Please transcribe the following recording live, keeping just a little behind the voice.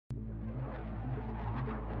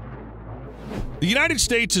The United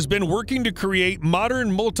States has been working to create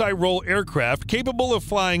modern multi-role aircraft capable of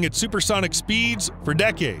flying at supersonic speeds for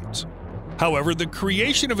decades. However, the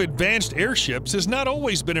creation of advanced airships has not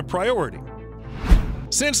always been a priority.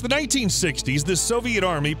 Since the 1960s, the Soviet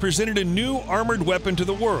Army presented a new armored weapon to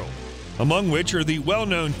the world, among which are the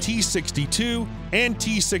well-known T-62 and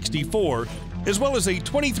T-64, as well as a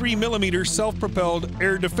 23mm self-propelled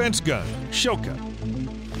air defense gun, Shoka.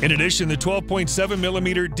 In addition, the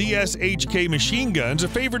 12.7mm DSHK machine guns, a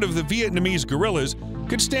favorite of the Vietnamese guerrillas,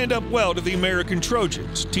 could stand up well to the American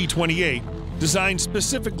Trojans, T-28, designed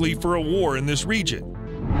specifically for a war in this region.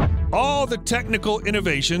 All the technical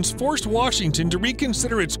innovations forced Washington to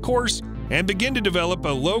reconsider its course and begin to develop a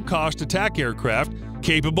low-cost attack aircraft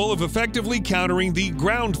capable of effectively countering the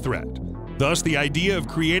ground threat. Thus, the idea of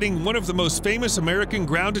creating one of the most famous American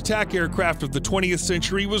ground attack aircraft of the 20th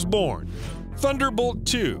century was born,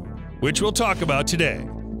 Thunderbolt II, which we'll talk about today.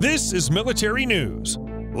 This is military news.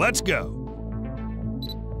 Let's go.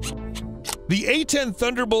 The A-10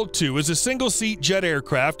 Thunderbolt II is a single-seat jet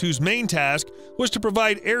aircraft whose main task was to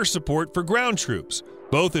provide air support for ground troops,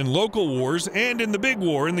 both in local wars and in the big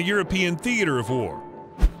war in the European theater of war.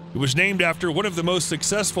 It was named after one of the most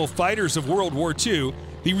successful fighters of World War II,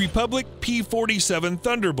 the Republic P-47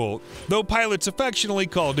 Thunderbolt, though pilots affectionately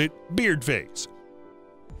called it Beardface.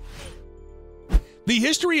 The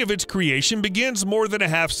history of its creation begins more than a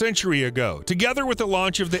half-century ago, together with the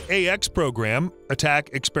launch of the AX program,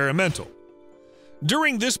 Attack Experimental.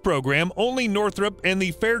 During this program, only Northrop and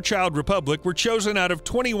the Fairchild Republic were chosen out of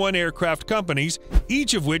 21 aircraft companies,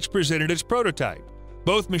 each of which presented its prototype.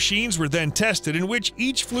 Both machines were then tested, in which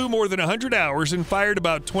each flew more than 100 hours and fired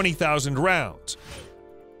about 20,000 rounds.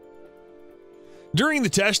 During the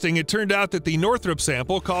testing, it turned out that the Northrop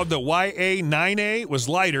sample, called the YA-9A, was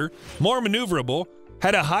lighter, more maneuverable,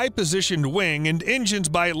 had a high-positioned wing, and engines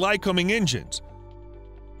by Lycoming engines.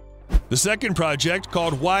 The second project,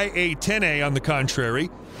 called YA-10A on the contrary,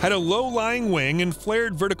 had a low-lying wing and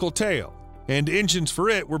flared vertical tail, and engines for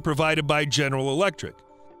it were provided by General Electric.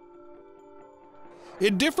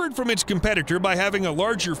 It differed from its competitor by having a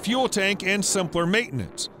larger fuel tank and simpler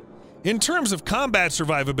maintenance. In terms of combat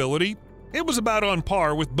survivability, it was about on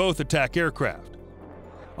par with both attack aircraft.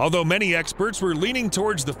 Although many experts were leaning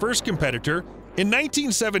towards the first competitor, in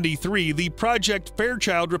 1973 the Project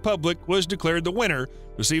Fairchild Republic was declared the winner,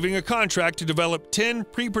 receiving a contract to develop 10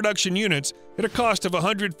 pre-production units at a cost of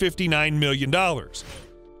 $159 million.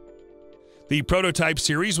 The prototype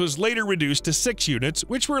series was later reduced to 6 units,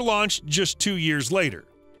 which were launched just 2 years later.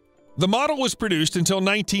 The model was produced until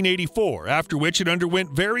 1984, after which it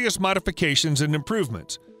underwent various modifications and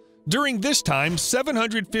improvements. During this time,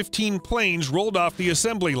 715 planes rolled off the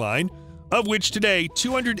assembly line, of which today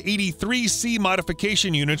 283 C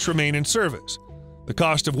modification units remain in service. The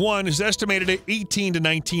cost of one is estimated at $18 to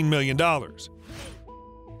 $19 million.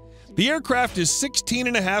 The aircraft is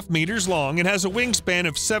 16.5 meters long and has a wingspan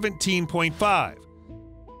of 17.5.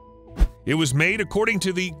 It was made according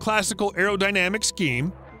to the classical aerodynamic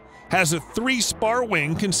scheme, has a 3-spar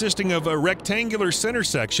wing consisting of a rectangular center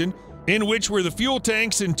section in which were the fuel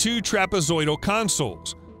tanks and 2 trapezoidal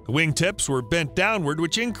consoles. The wingtips were bent downward,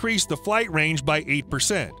 which increased the flight range by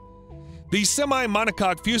 8%. The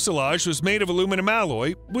semi-monocoque fuselage was made of aluminum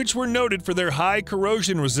alloy, which were noted for their high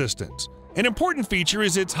corrosion resistance. An important feature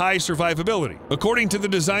is its high survivability. According to the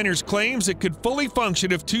designer's claims, it could fully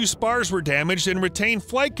function if 2 spars were damaged and retain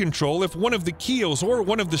flight control if one of the keels or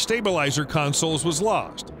one of the stabilizer consoles was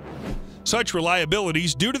lost. Such reliability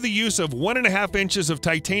is due to the use of 1.5 inches of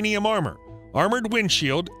titanium armor, armored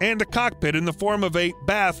windshield, and a cockpit in the form of a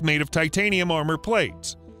bath made of titanium armor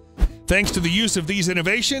plates. Thanks to the use of these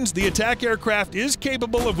innovations, the attack aircraft is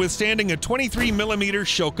capable of withstanding a 23mm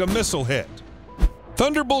Shoka missile hit.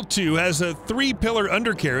 Thunderbolt II has a 3-pillar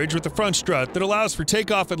undercarriage with a front strut that allows for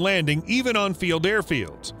takeoff and landing even on field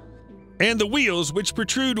airfields. And the wheels, which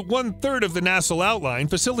protrude 1/3 of the nacelle outline,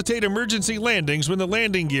 facilitate emergency landings when the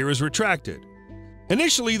landing gear is retracted.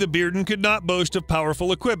 Initially, the Bearden could not boast of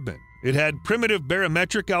powerful equipment. It had primitive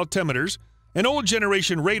barometric altimeters, an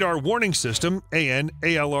old-generation radar warning system,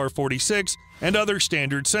 AN/ALR-46, and other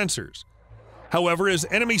standard sensors. However, as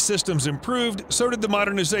enemy systems improved, so did the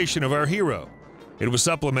modernization of our hero. It was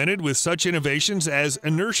supplemented with such innovations as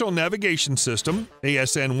Inertial Navigation System,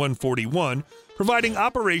 ASN-141, providing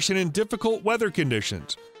operation in difficult weather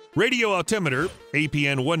conditions, Radio Altimeter,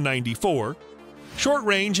 APN-194,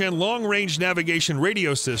 Short-Range and Long-Range Navigation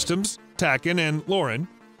Radio Systems, TACAN and LORAN,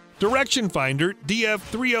 Direction Finder,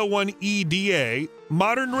 DF-301EDA,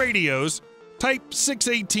 Modern Radios, Type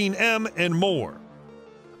 618M, and more.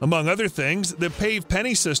 Among other things, the Pave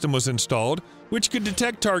Penny system was installed, which could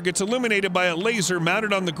detect targets illuminated by a laser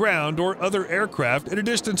mounted on the ground or other aircraft at a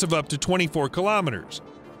distance of up to 24 kilometers.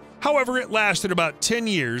 However, it lasted about 10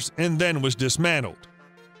 years and then was dismantled.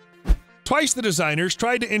 Twice the designers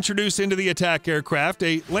tried to introduce into the attack aircraft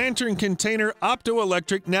a lantern container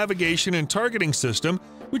optoelectric navigation and targeting system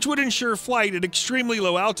which would ensure flight at extremely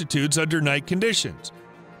low altitudes under night conditions.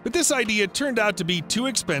 But this idea turned out to be too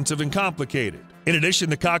expensive and complicated. In addition,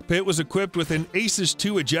 the cockpit was equipped with an ACES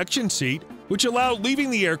II ejection seat, which allowed leaving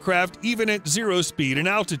the aircraft even at 0 speed and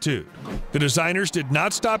altitude. The designers did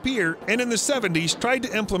not stop here, and in the 70s tried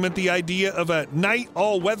to implement the idea of a night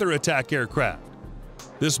all-weather attack aircraft.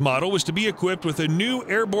 This model was to be equipped with a new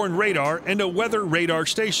airborne radar and a weather radar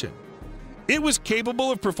station. It was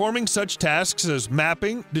capable of performing such tasks as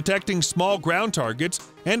mapping, detecting small ground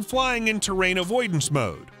targets, and flying in terrain avoidance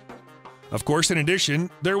mode. Of course, in addition,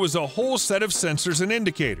 there was a whole set of sensors and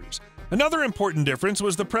indicators. Another important difference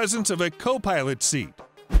was the presence of a co-pilot seat.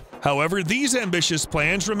 However, these ambitious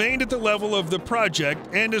plans remained at the level of the project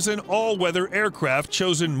and as an all-weather aircraft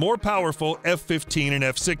chosen more powerful F-15 and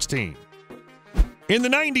F-16. In the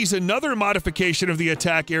 90s, another modification of the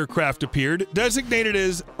attack aircraft appeared, designated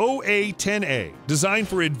as OA-10A, designed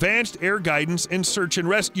for advanced air guidance and search and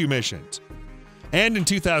rescue missions. And in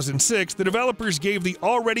 2006, the developers gave the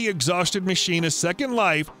already exhausted machine a second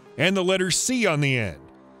life and the letter C on the end.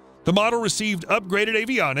 The model received upgraded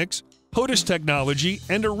avionics, POTUS technology,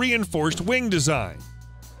 and a reinforced wing design.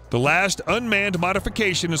 The last unmanned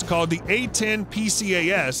modification is called the A-10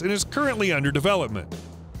 PCAS and is currently under development.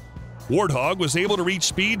 Warthog was able to reach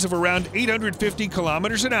speeds of around 850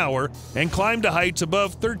 kilometers an hour and climb to heights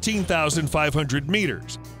above 13,500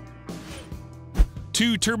 meters.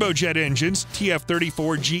 Two turbojet engines,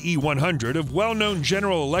 TF-34 GE100 of well-known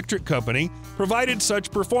General Electric Company, provided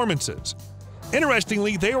such performances.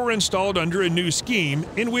 Interestingly, they were installed under a new scheme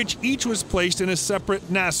in which each was placed in a separate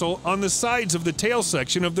nacelle on the sides of the tail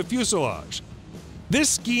section of the fuselage. This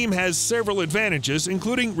scheme has several advantages,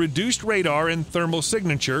 including reduced radar and thermal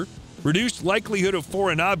signature, reduced likelihood of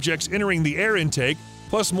foreign objects entering the air intake,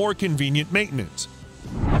 plus more convenient maintenance.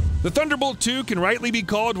 The Thunderbolt II can rightly be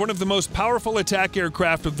called one of the most powerful attack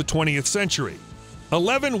aircraft of the 20th century.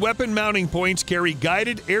 11 weapon mounting points carry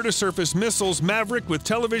guided air-to-surface missiles Maverick with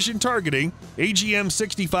television targeting,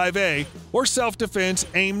 AGM-65A, or self-defense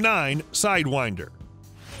AIM-9 Sidewinder.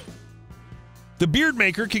 The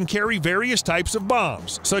Beardmaker can carry various types of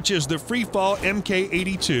bombs, such as the freefall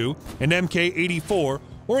Mk-82 and Mk-84,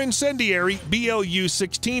 or incendiary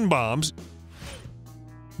BLU-16 bombs.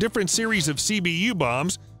 Different series of CBU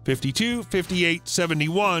bombs, 52, 58,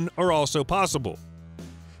 71, are also possible.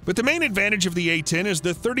 But the main advantage of the A-10 is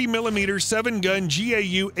the 30mm 7-gun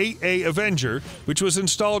GAU-8A Avenger, which was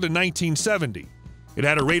installed in 1970. It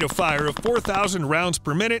had a rate of fire of 4,000 rounds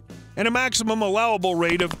per minute and a maximum allowable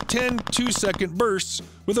rate of 10 2-second bursts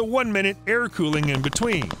with a 1-minute air cooling in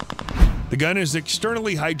between. The gun is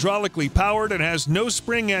externally hydraulically powered and has no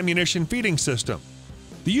spring ammunition feeding system.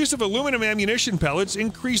 The use of aluminum ammunition pellets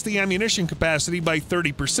increased the ammunition capacity by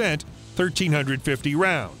 30%, 1,350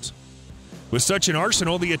 rounds. With such an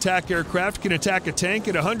arsenal, the attack aircraft can attack a tank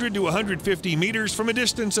at 100 to 150 meters from a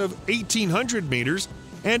distance of 1,800 meters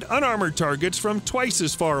and unarmored targets from twice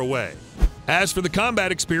as far away. As for the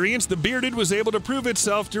combat experience, the Bearded was able to prove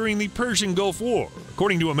itself during the Persian Gulf War.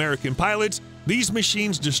 According to American pilots, these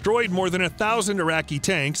machines destroyed more than 1,000 Iraqi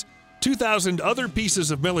tanks, 2,000 other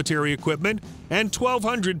pieces of military equipment, and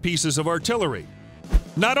 1,200 pieces of artillery.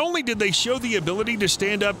 Not only did they show the ability to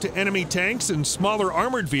stand up to enemy tanks and smaller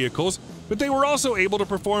armored vehicles, but they were also able to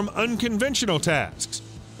perform unconventional tasks.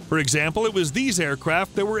 For example, it was these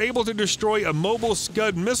aircraft that were able to destroy a mobile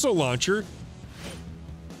Scud missile launcher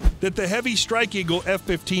that the heavy Strike Eagle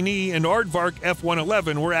F-15E and Aardvark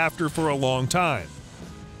F-111 were after for a long time.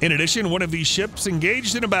 In addition, one of these ships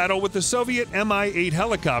engaged in a battle with the Soviet Mi-8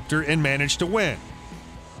 helicopter and managed to win.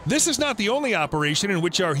 This is not the only operation in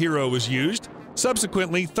which our hero was used.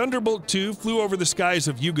 Subsequently, Thunderbolt II flew over the skies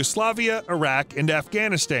of Yugoslavia, Iraq, and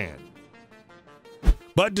Afghanistan.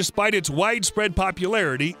 But despite its widespread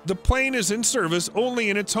popularity, the plane is in service only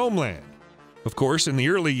in its homeland. Of course, in the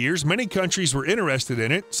early years, many countries were interested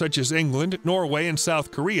in it, such as England, Norway, and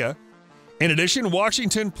South Korea. In addition,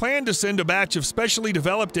 Washington planned to send a batch of specially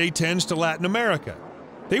developed A-10s to Latin America.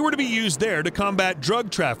 They were to be used there to combat drug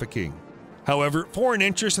trafficking. However, foreign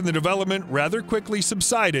interest in the development rather quickly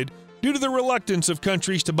subsided due to the reluctance of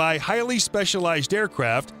countries to buy highly specialized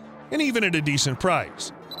aircraft, and even at a decent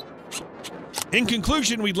price. In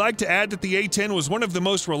conclusion, we'd like to add that the A-10 was one of the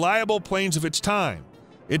most reliable planes of its time.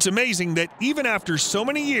 It's amazing that even after so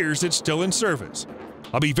many years, it's still in service.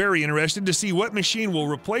 I'll be very interested to see what machine will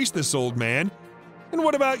replace this old man. And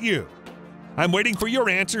what about you? I'm waiting for your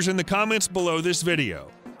answers in the comments below this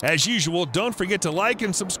video. As usual, don't forget to like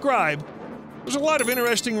and subscribe. There's a lot of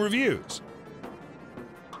interesting reviews.